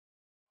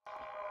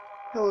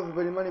Hello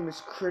everybody, my name is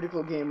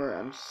Critical Gamer.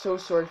 I'm so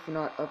sorry for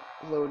not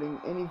uploading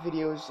any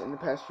videos in the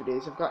past few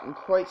days. I've gotten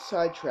quite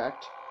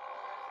sidetracked,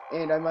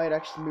 and I might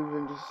actually move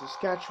into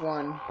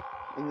Saskatchewan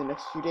in the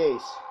next few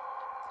days.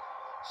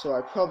 So I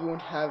probably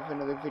won't have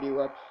another video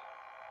up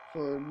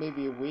for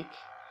maybe a week.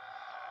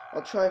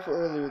 I'll try for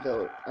earlier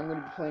though. I'm going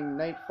to be playing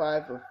Night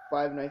 5 of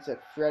Five Nights at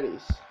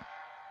Freddy's.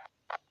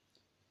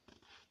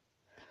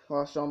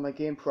 Lost all my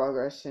game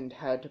progress and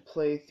had to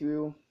play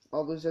through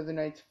all those other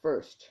nights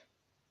first.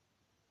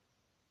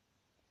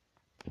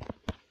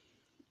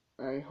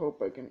 I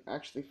hope I can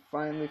actually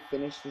finally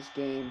finish this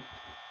game.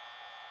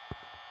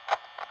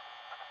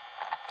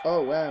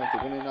 Oh wow,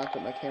 they're gonna knock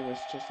out my cameras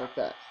just like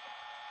that.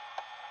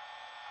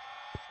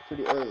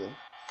 Pretty early.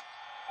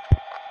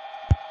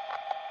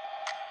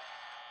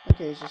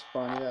 Okay, it's just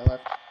Bonnie that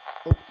left.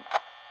 Oh,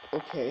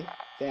 okay,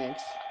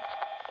 thanks.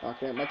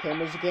 Knocking out my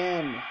cameras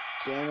again.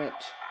 Damn it.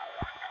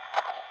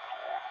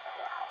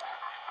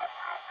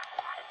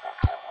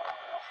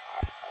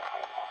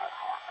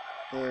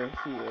 There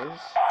he is.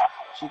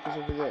 Chica's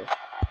over there.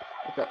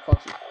 Look at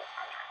Foxy.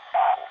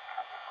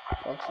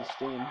 Foxy's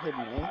staying hidden,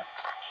 eh?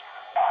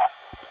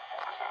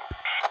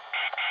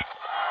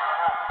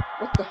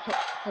 What the heck?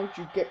 How'd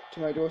you get to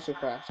my door so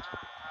fast?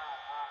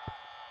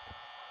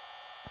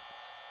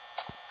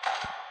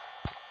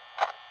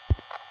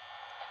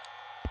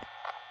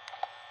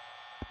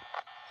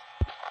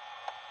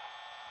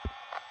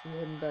 We're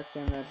heading back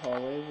down that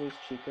hallway. Where's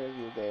Chica?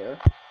 You're there.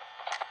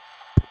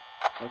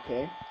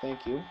 Okay,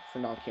 thank you for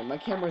knocking my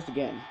cameras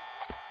again.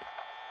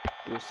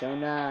 You're so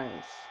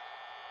nice.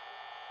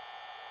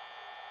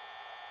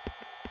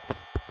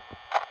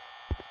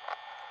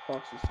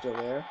 Fox is still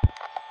there.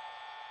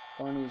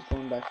 Bonnie's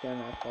going back down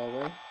that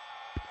hallway.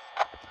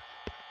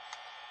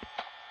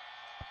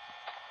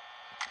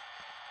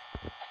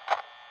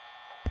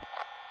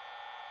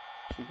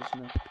 Chica's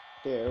not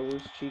there.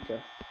 Where's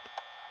Chica?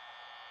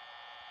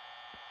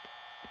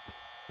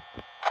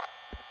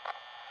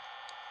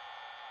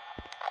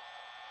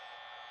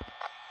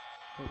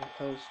 Where the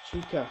hell is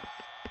Chica?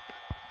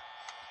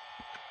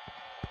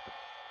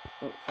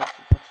 Oh,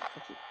 Foxy.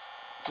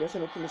 You guys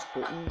wanna open this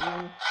curtain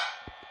again?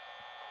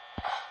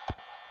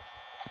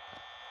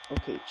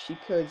 Okay,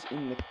 Chica's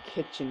in the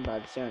kitchen by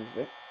the sound of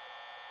it.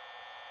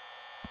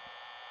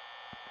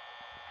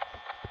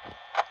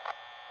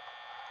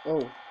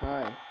 Oh,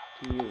 hi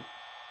to you.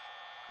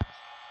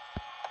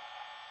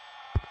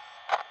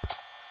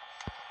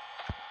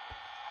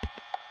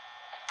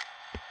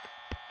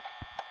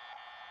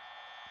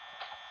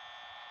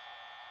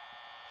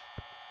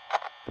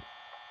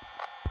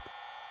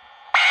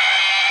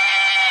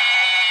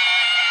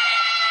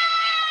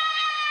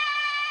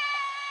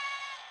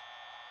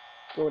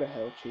 Go to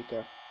hell,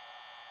 Chica.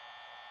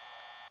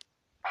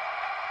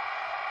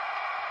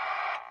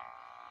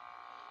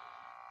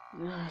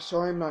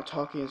 Sorry I'm not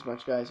talking as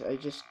much, guys. I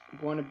just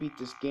want to beat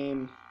this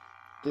game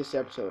this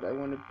episode. I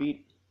want to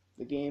beat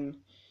the game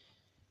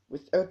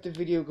without the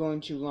video going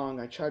too long.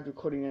 I tried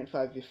recording Night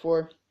 5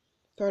 before.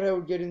 Thought I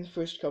would get in the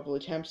first couple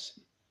attempts.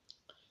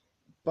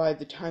 By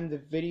the time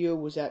the video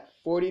was at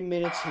 40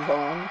 minutes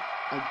long,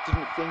 I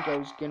didn't think I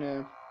was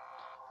gonna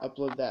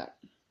upload that.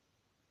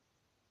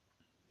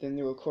 Then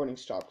the recording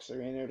stopped because I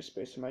ran out of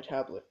space on my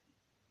tablet.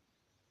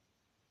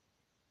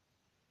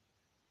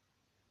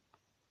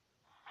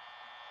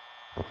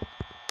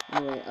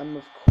 Anyway, I'm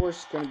of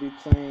course going to be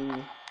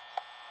playing...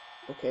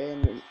 Okay,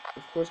 I'm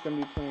of course going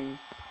to be playing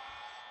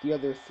the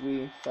other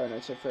 3 Five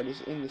Nights at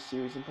Freddy's in this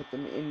series and put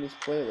them in this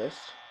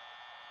playlist.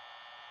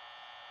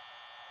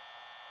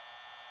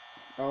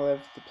 I'll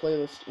have the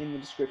playlist in the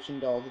description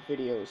to all the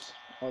videos.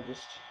 I'll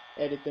just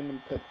edit them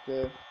and put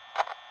the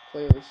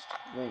playlist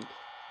link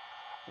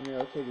in there.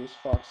 Okay, there's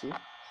Foxy.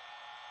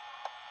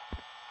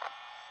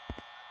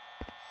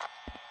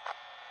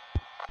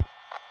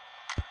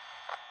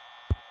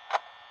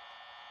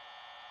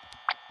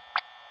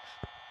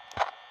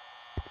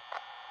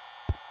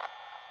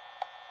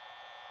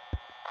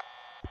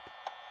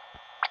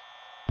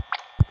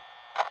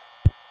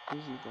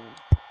 Where's he going?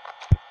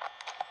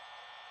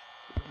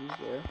 He's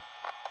there.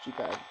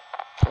 Chica.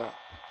 Well.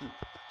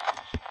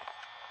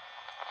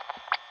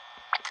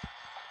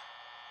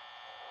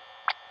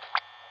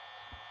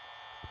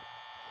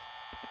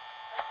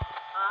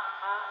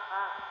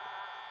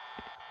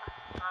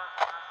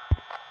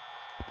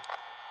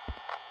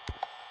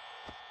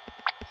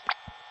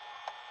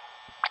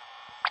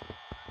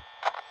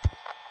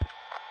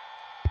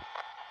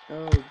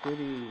 Oh,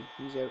 goody.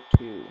 He's out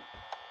too.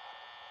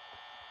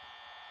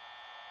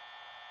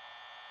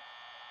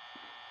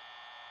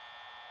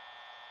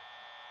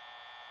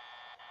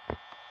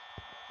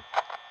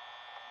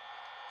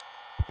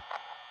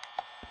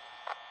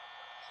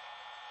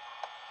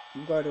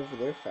 You got over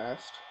there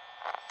fast.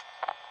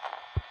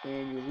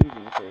 And you're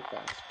leaving very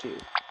fast too.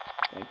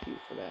 Thank you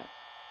for that.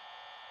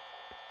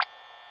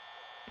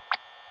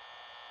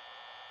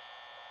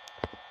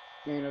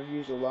 And I've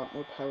used a lot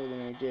more power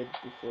than I did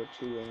before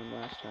 2 AM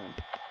last time.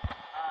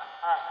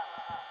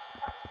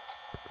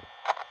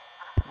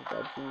 Oh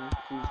God,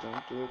 please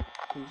don't do it.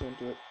 Please don't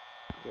do it.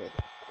 Good.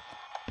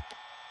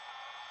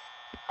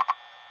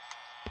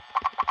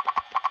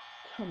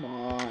 Come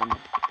on.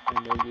 I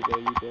know you there,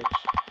 you bitch.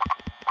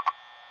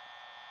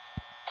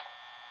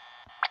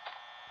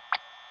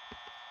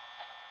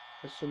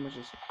 I so much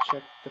as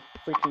check the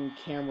freaking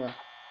camera.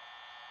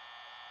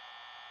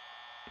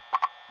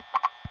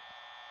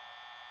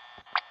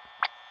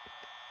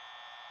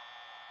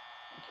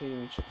 Okay, let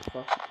me check the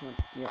box. Come on.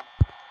 Yep.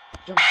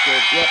 Jump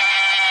scared. Yep.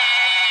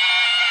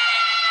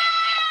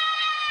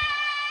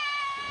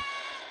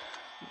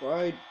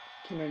 Why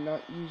can I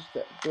not use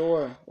that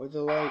door or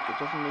the light? It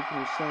doesn't make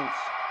any sense.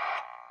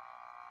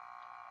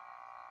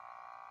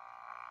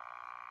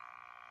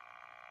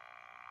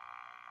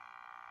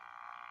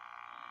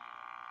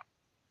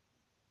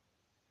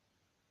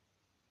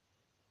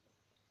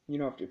 You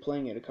know, after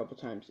playing it a couple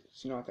times,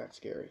 it's not that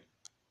scary.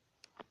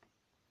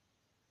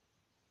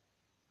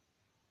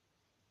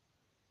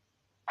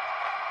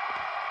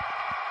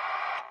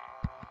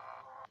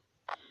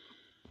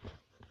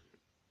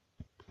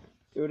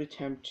 Third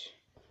attempt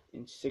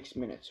in 6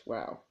 minutes.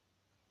 Wow.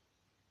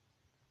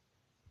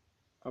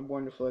 I'm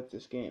wonderful at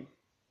this game.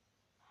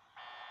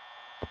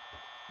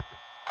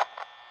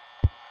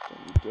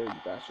 Don't you dare,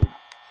 you bastard.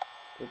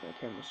 Put my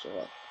camera still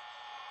up.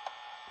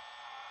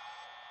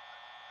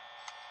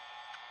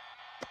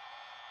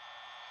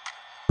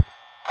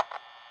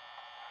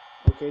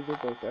 Okay, they're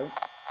both out.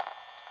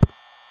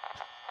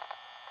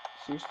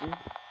 Seriously?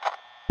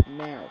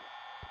 Now.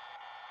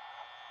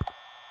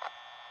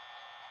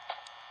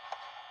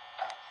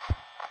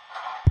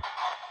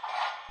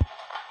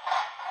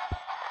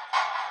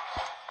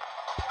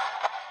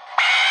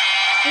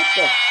 What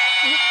the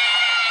fuck?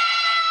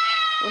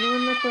 Wanna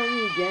run that by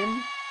me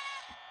again?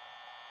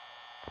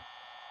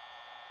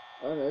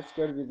 Oh, that's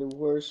gotta be the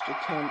worst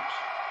attempt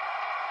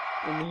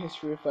in the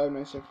history of Five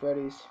Nights at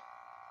Freddy's.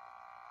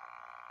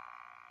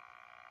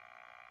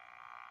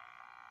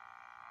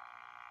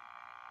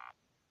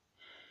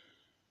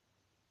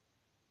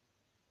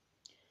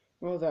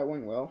 Well, that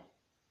went well.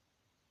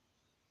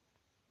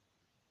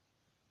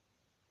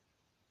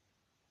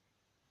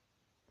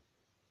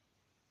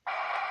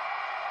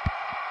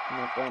 You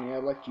know, Bonnie, I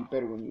liked you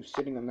better when you were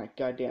sitting on that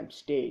goddamn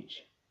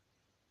stage.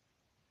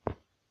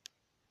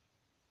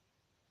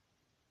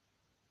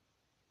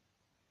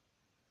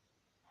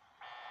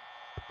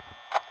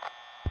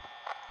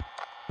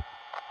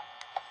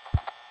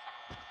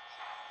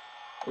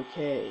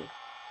 Okay.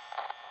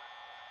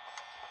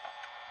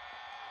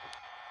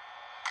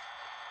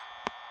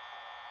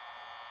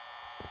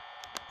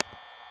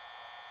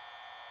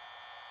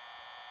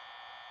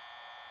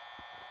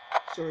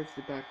 Sorry if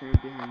the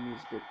background behind me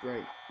is a bit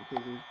bright.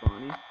 Okay, there's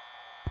Bonnie.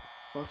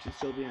 Fox is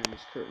still behind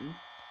this curtain.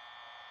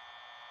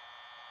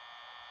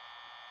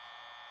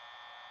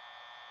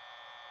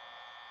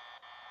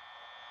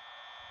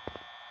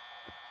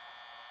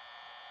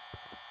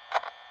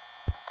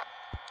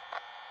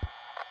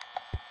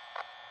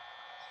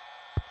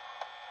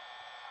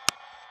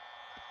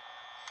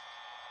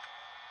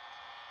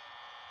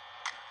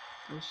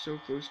 I was so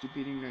close to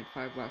beating Night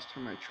 5 last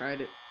time I tried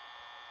it.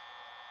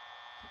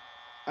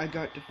 I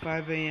got to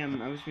 5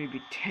 a.m. I was maybe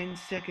 10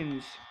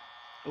 seconds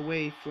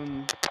away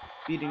from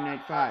beating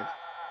Night 5.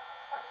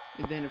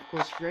 And then, of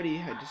course, Freddy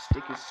had to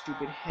stick his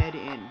stupid head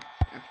in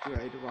after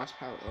I had lost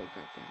power. Oh,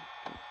 goddamn.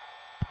 Oh.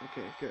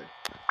 Okay, good.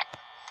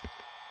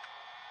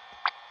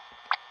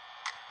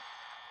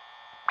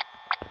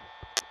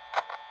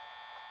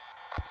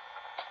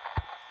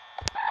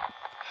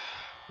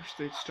 Wish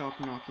they'd stop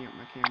knocking at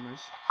my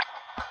cameras.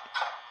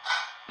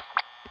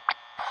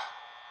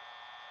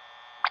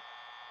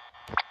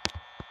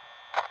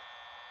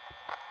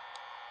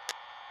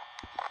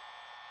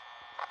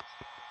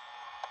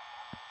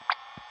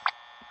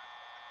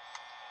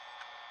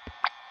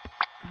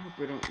 I hope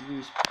I don't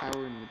lose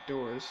power in the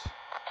doors.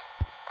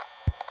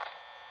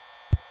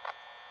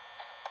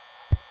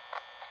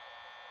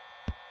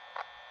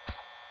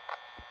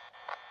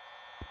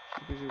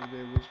 Because over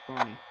there was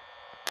Bonnie.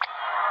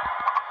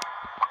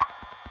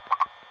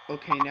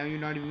 Okay, now you're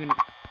not even gonna...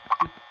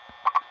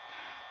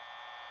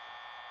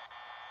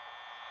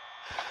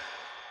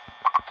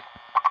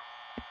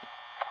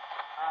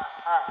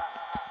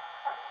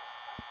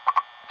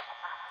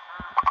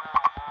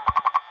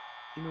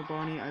 You know,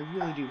 Bonnie, I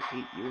really do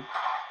hate you.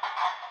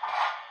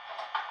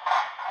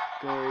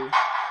 Go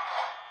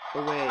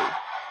away.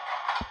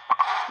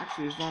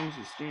 Actually, as long as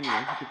he's standing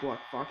there, he could block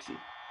Foxy.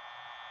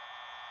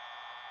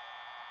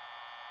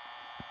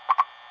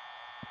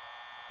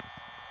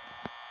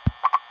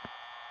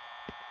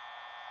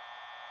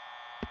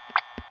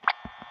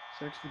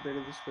 It's actually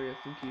better this way. I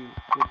think he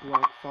will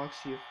block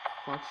Foxy if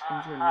Foxy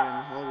comes running down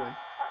the hallway.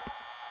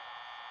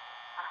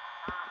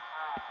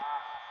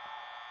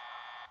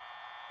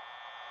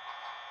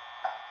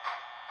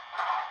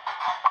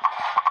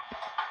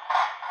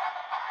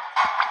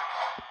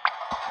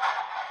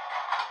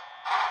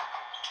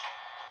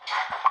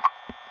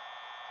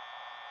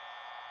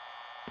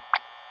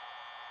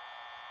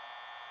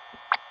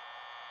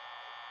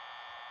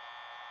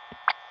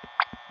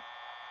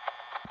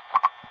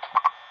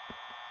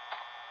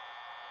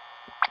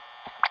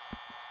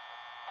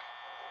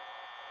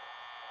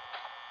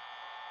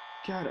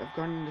 God, I've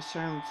gone into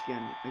silence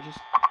again. I just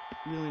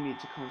really need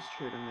to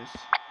concentrate on this.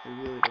 I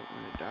really don't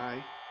want to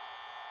die.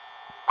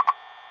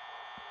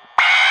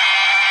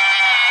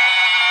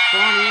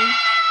 Bonnie!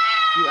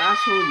 You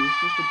asshole, you're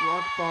supposed to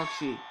block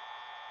Foxy.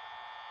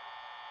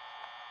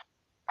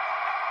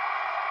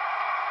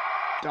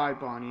 Die,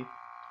 Bonnie.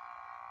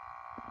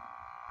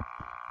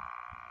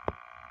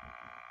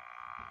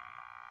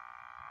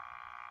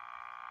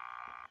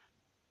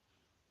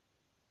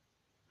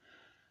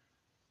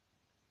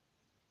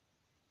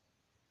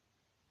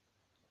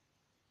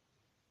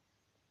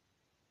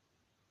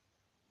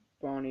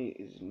 Bonnie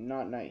is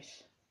not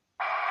nice.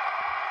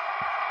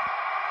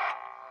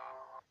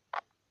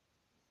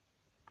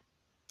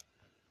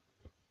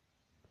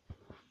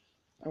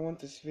 I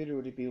want this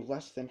video to be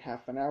less than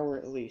half an hour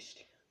at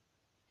least.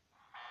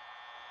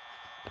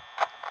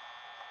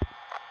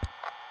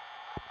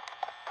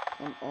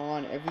 Come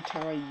on, every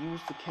time I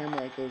use the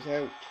camera it goes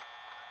out.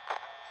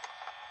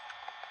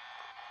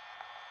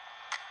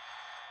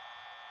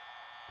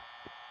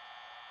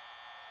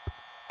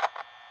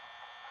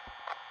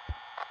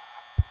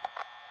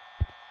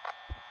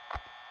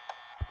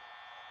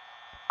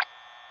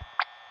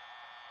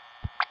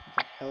 What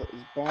the hell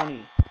is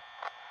Bonnie?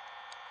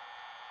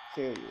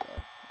 There you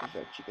are. Is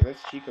that Chica?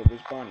 That's Chica.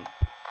 Where's Bonnie?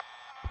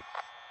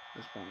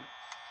 Where's Bonnie?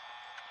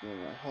 You're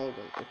in my hallway.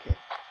 Okay.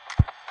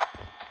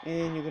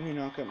 And you're gonna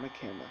knock out my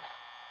camera.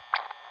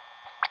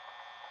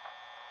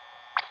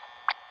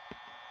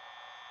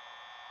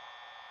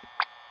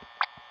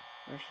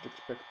 I should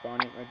expect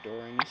Bonnie at my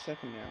door any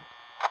second now.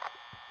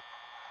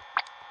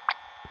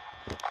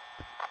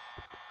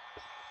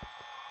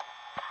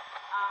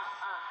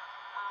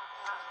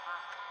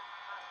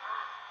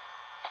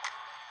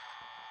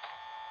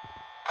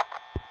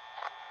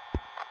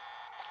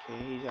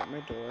 Okay, he's at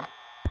my door.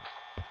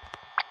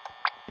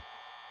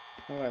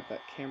 I'll have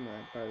that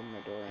camera by my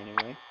door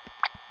anyway.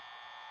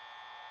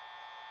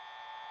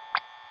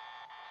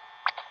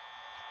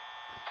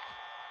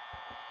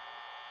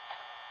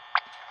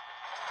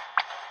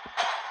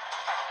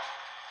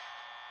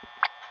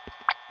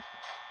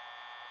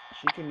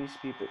 Chica needs to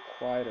be a bit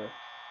quieter.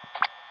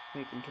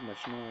 Making too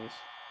much noise.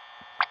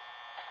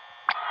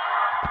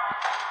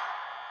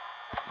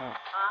 Ah,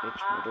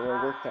 bitch, my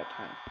door worked that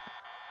time.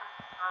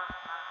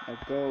 Now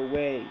go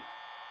away.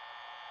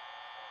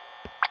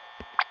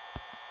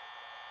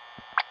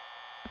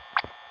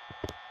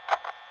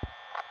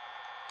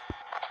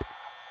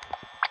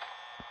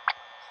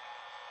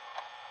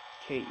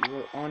 Kate, you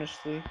are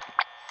honestly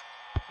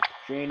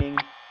draining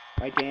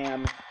my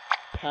damn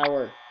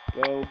power.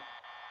 Go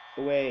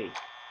away.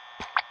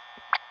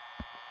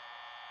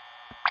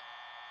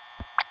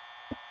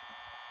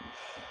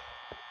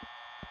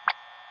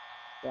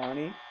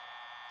 Bonnie?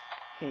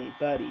 Hey,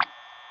 buddy. You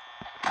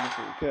look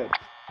really good.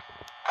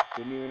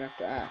 Didn't even have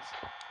to ask.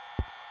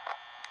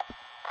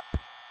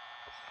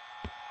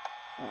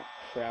 Oh,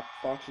 crap.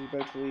 Fox is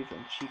about to leave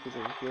and Chica's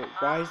over here.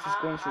 Why is this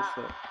going so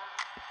slow?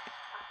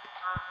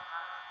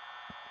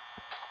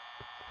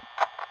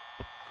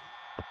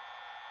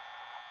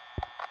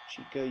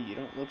 Chica, you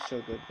don't look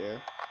so good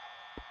there.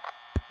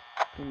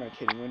 Who am I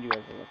kidding? When do you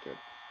ever look good?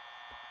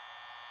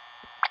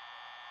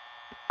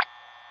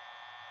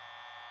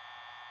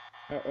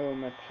 Uh-oh,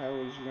 my power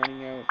is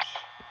running out.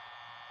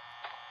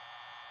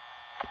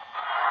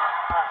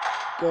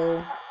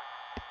 Go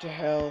to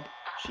hell,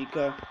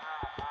 Chica.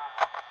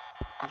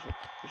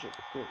 Where's it?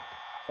 Good.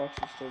 Fox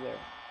is still there.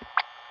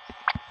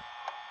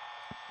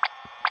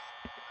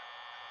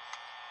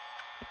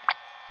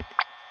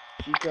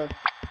 Chica,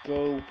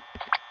 go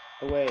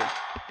away.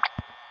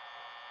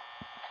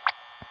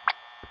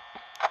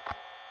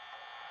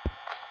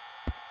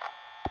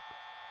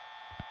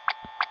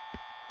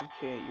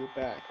 Okay, you're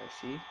back, I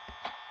see.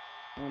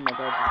 Oh my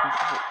god,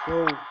 this must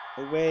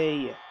go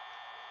away.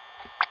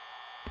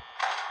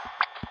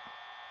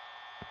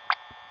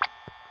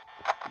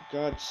 For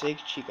God's sake,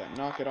 Chica,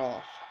 knock it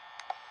off.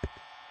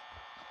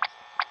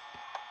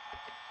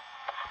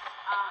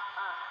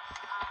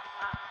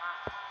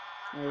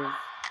 I have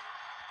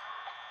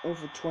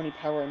over 20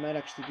 power, I might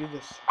actually do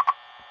this.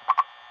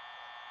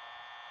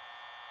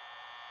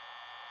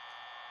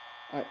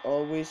 I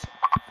always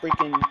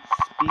freaking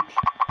speak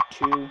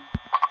too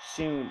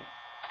soon.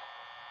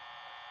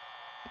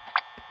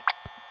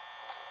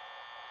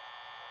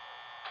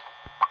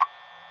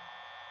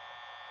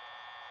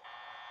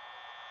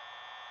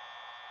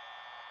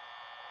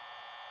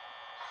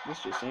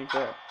 This just ain't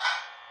fair.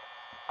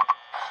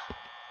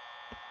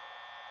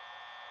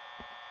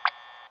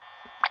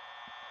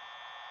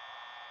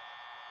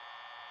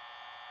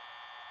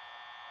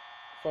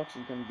 Fox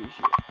is gonna be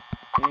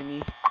here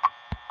any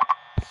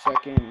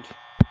second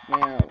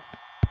now.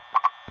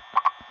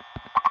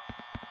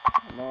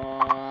 Come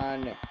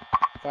on.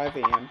 5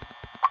 a.m.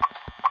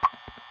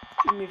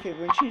 Do me a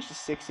favor and change to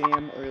 6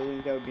 a.m. early,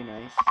 that would be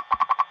nice.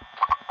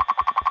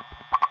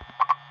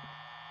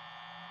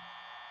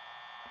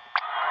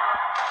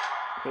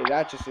 Okay,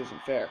 that just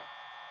isn't fair.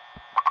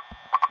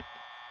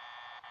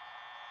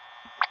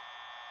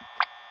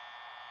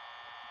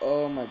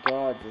 Oh my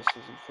god, this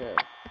isn't fair.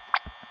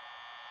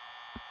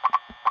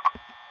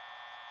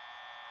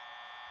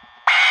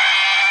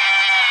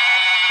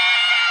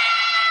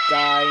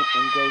 it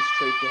and go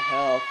straight to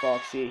hell,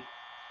 Foxy.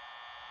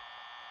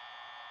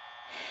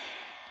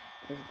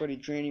 Everybody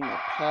draining my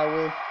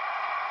power.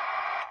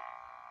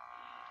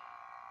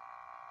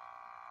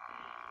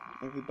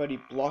 Everybody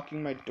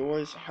blocking my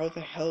doors. How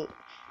the hell?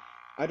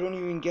 I don't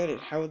even get it.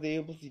 How are they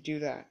able to do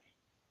that?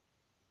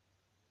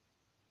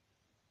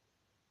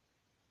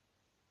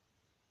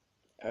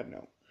 I don't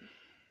know.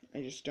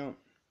 I just don't.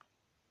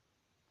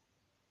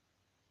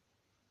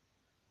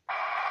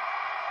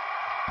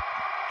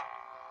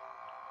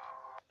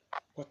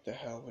 What the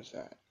hell was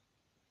that?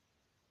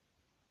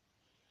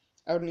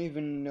 I don't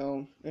even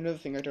know. Another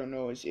thing I don't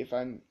know is if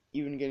I'm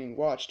even getting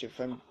watched.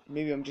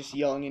 Maybe I'm just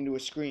yelling into a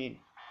screen.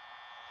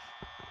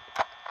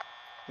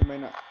 There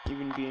might not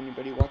even be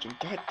anybody watching.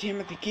 God damn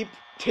it, they keep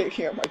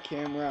taking out my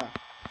camera.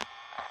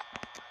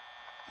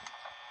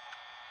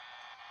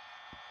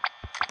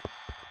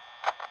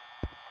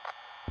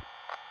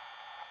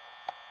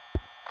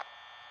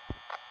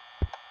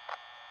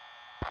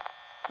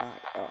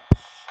 Oh,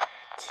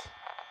 shit.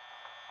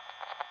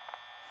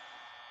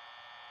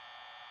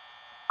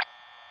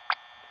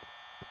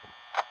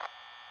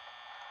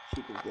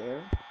 Chica's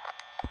there.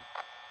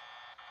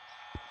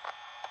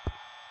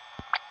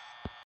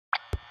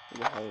 Where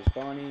the hell is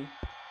Bonnie?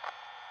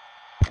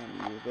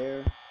 Bonnie, you're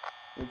there.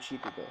 Where'd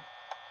Chica go?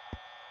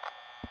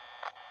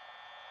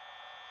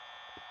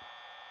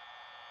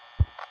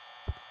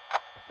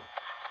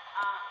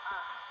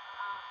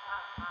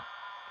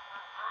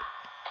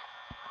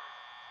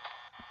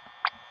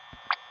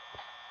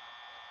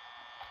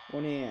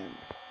 One AM.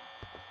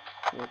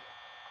 What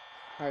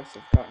highest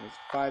I've gotten is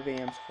 5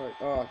 AM so far.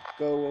 Oh,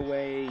 go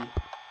away.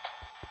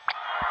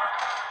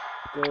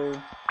 Go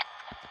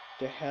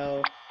to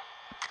hell.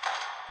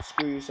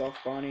 Screw yourself,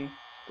 Bonnie.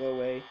 Go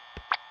away.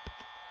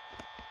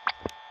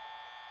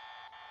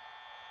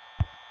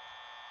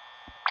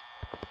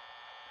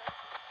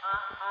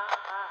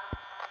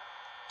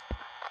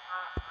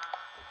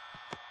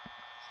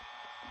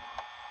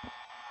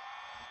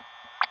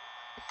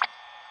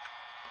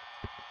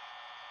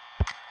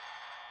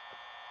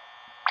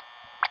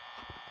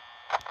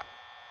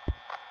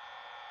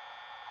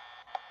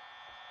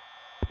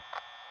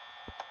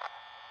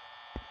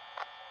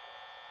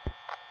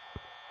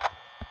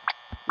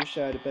 Wish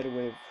I had a better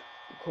way of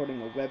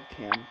recording a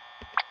webcam,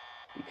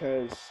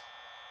 because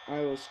I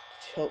always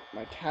tilt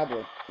my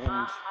tablet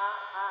and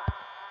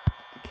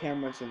the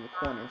camera's in the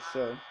corner,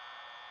 so...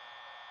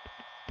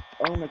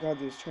 Oh my god,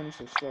 this is turning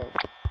so slow.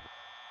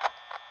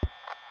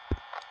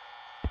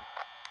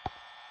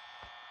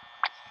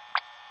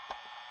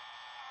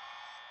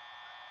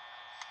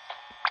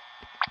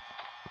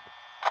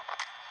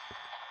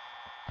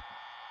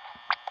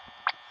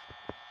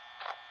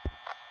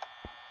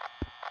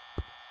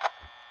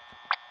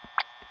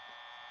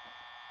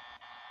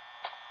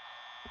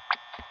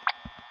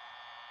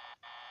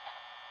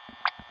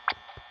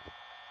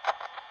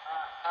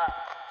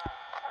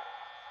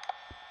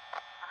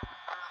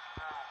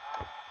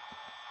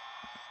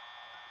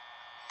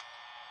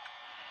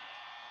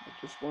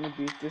 I just want to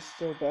beat this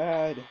so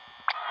bad.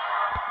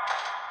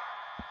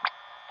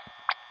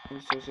 At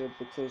least I was able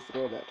to close the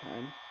door that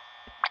time.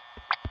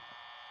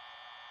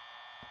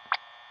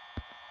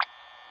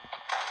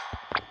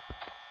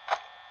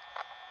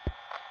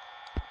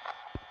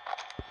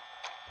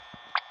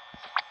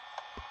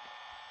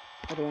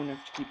 I don't want to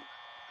have to keep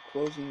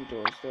closing the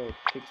doors though, it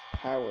takes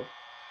power.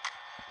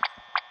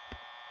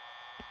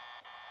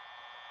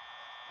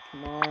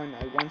 Come on,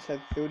 I once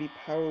had 30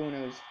 power when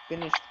I was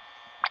finished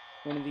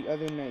one of the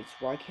other nights.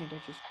 Why can't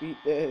I just beat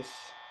this?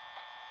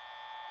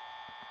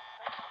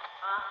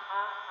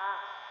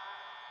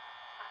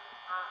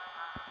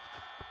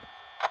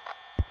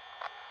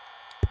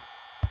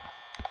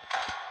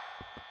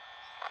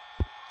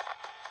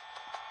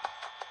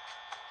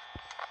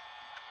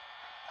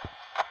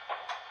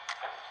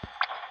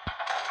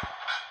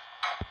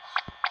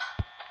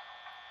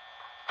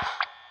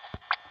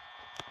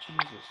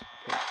 Jesus,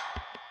 okay.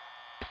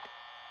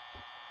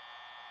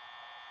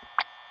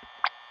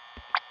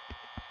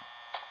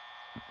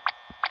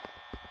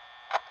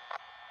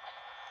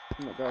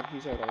 Oh my god,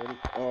 he's out already.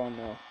 Oh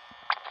no.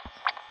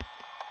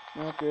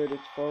 Not good,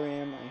 it's 4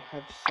 AM, I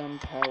have some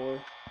power.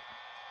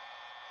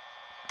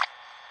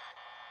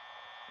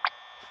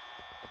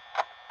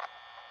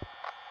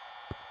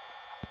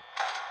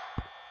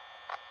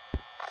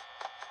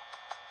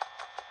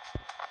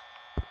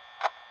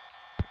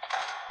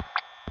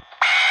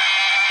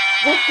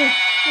 What the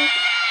fuck?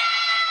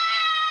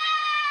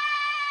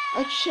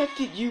 I checked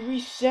it, you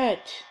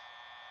reset!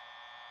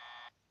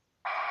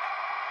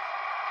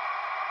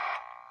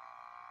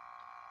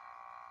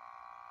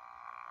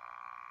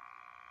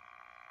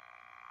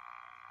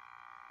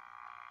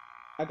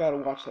 I gotta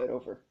watch that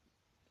over.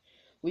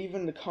 Leave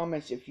in the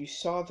comments if you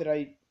saw that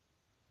I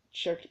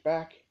checked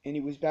back and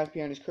he was back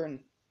behind his curtain.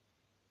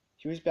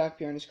 He was back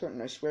behind his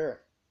curtain, I swear it.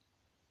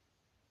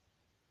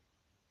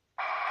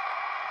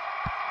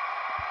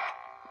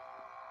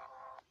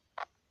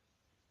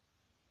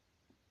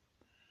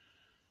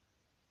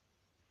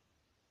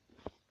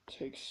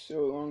 takes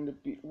so long to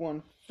beat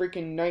one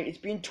freaking night. It's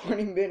been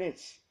 20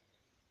 minutes.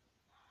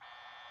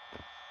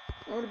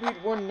 I want to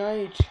beat one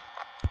night.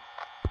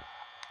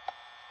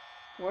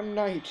 One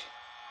night.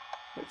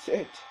 That's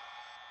it.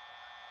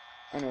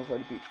 I know I've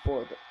already beat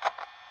 4, but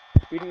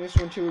beating this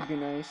one too would be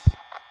nice.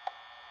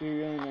 Be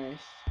really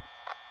nice.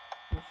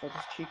 Where the fuck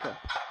is Chica?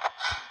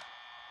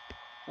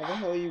 How the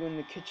hell are you in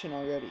the kitchen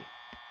already?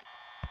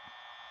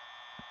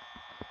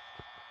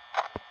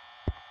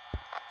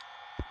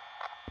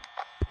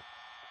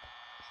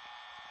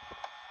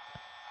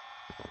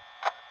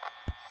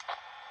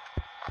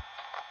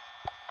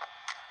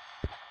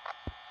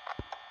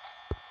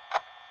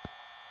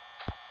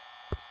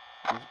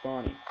 There's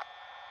Bonnie.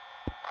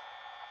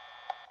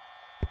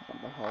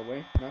 Not the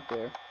hallway. Not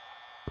there.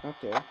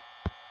 Not there.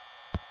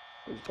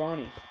 There's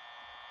Bonnie.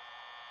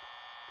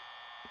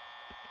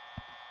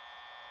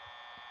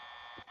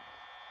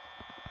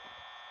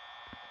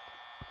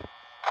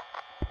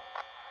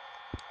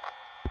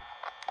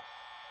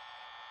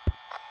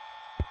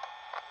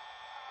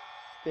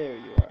 There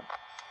you are.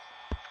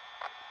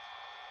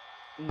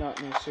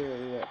 Not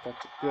necessarily that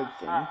that's a good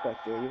thing, but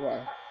there you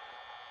are.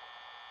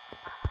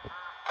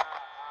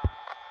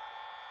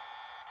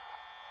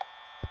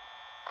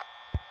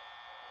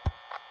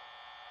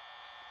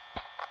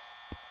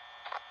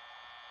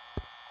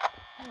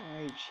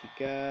 Alright,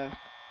 Chica.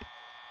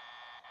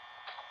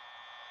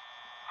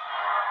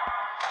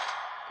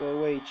 Go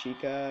away,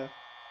 Chica.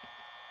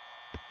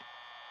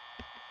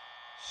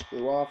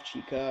 Screw off,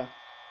 Chica.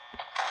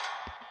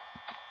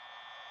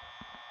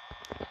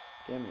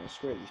 Damn it, I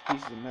swear these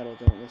pieces of metal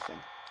don't listen.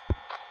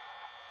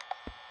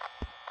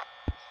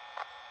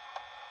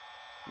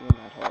 You're in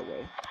that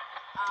hallway.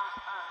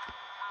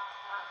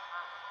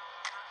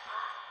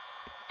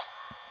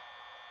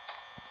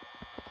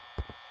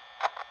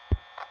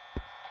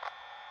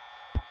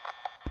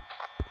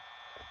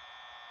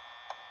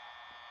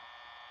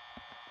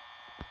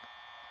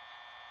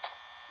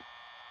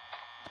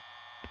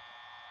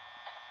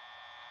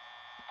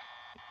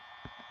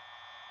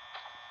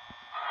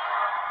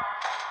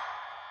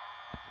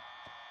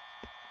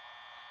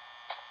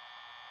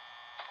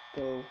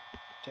 Go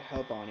to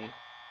hell, Bonnie.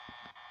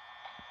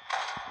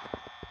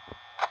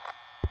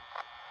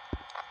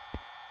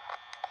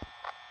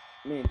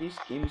 Man, these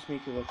games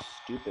make you look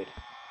stupid.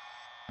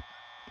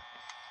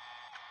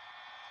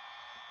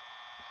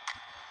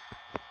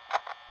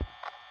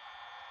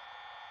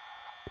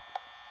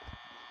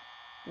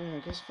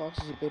 I guess Fox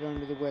is a bit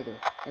under the weather.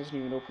 Hasn't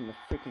even opened the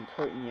freaking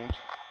curtain yet.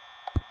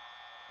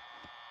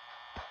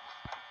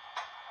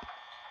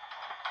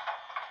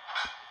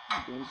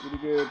 I'm doing pretty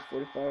good.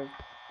 45%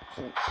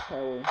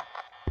 power.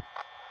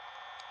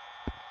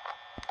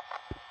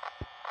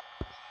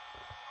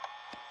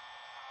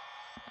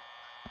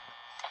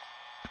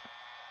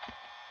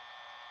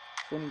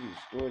 If one of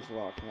these doors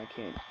locked and I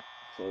can't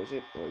close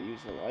it or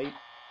use the light,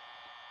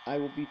 I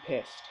will be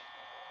pissed.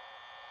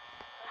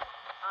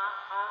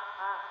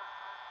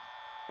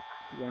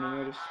 Running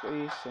out of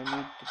space, I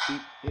need to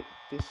beat it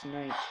this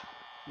night.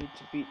 Need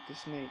to beat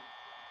this night.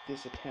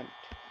 This attempt.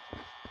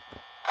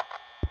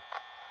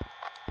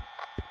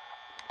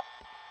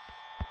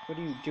 What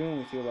are you doing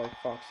with your life,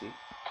 Foxy?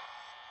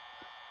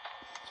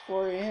 It's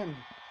 4 AM.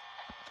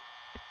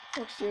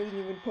 Foxy hasn't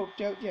even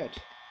poked out yet.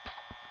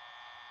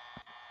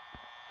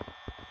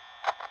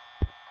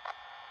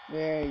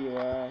 There you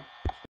are.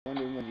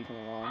 Wondering when you come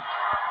along.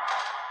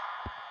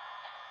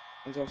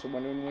 I was also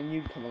wondering when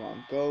you'd come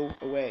along. Go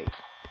away.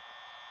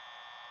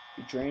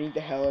 You're draining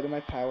the hell out of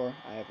my power.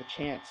 I have a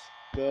chance.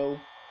 Go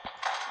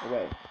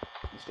away.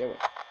 Stay away.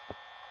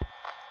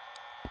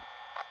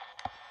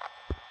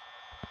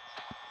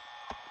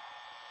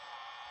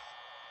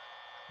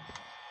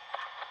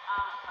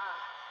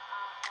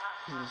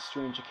 This is a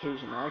strange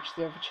occasion. I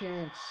actually have a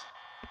chance.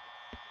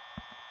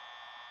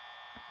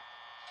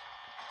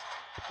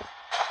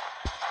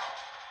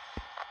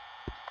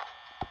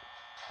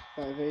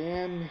 "5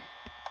 AM.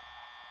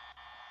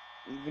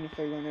 Even if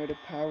I run out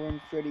of power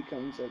and Freddy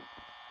comes up,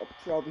 I'll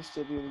probably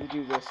still be able to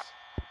do this."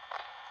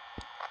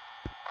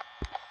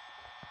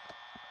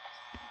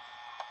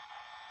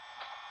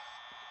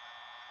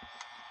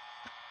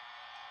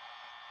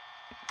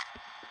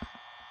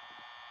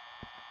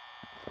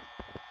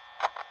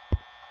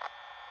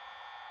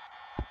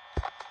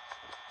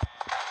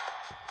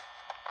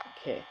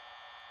 Okay.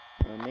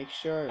 I'll make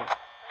sure.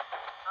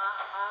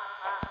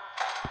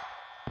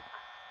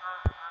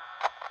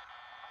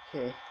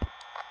 Okay.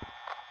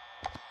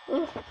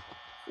 Oh,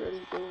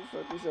 Freddy, go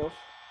fuck yourself.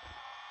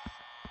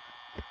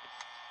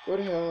 Go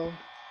to hell.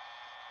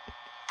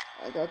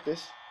 I got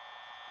this.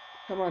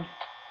 Come on.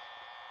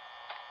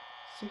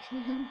 6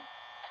 AM?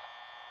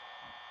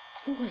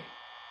 No way.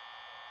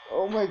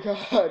 Oh my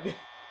god.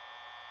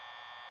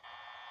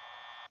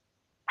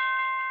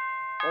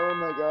 Oh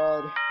my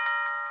god.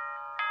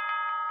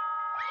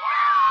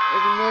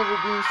 I've never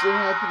been so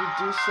happy to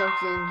do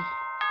something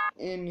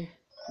in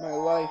my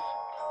life.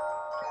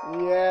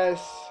 Yes.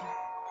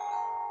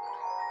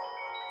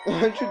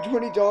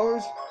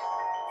 $120?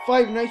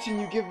 5 nights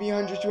and you give me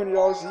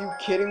 $120? Are you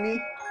kidding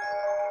me?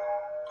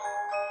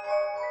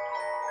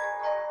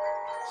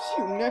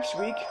 next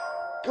week,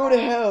 go to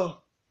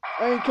hell.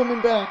 I ain't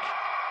coming back.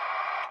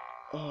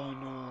 Oh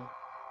no.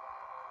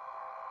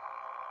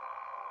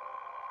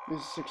 This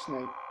is 6th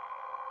night.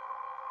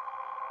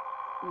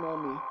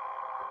 Mommy.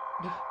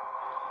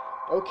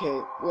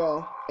 Okay,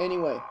 well,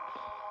 anyway.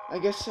 I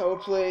guess I will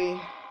play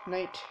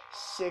night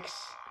 6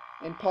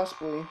 and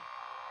possibly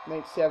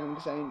night 7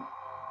 because I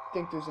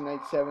think there's a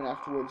night 7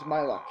 afterwards.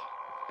 My luck.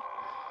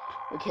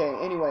 Okay,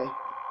 anyway.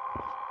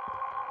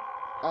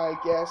 I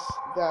guess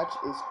that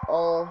is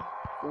all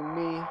for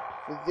me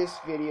for this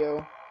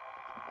video.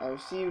 I will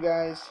see you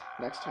guys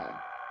next time.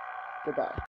 Goodbye.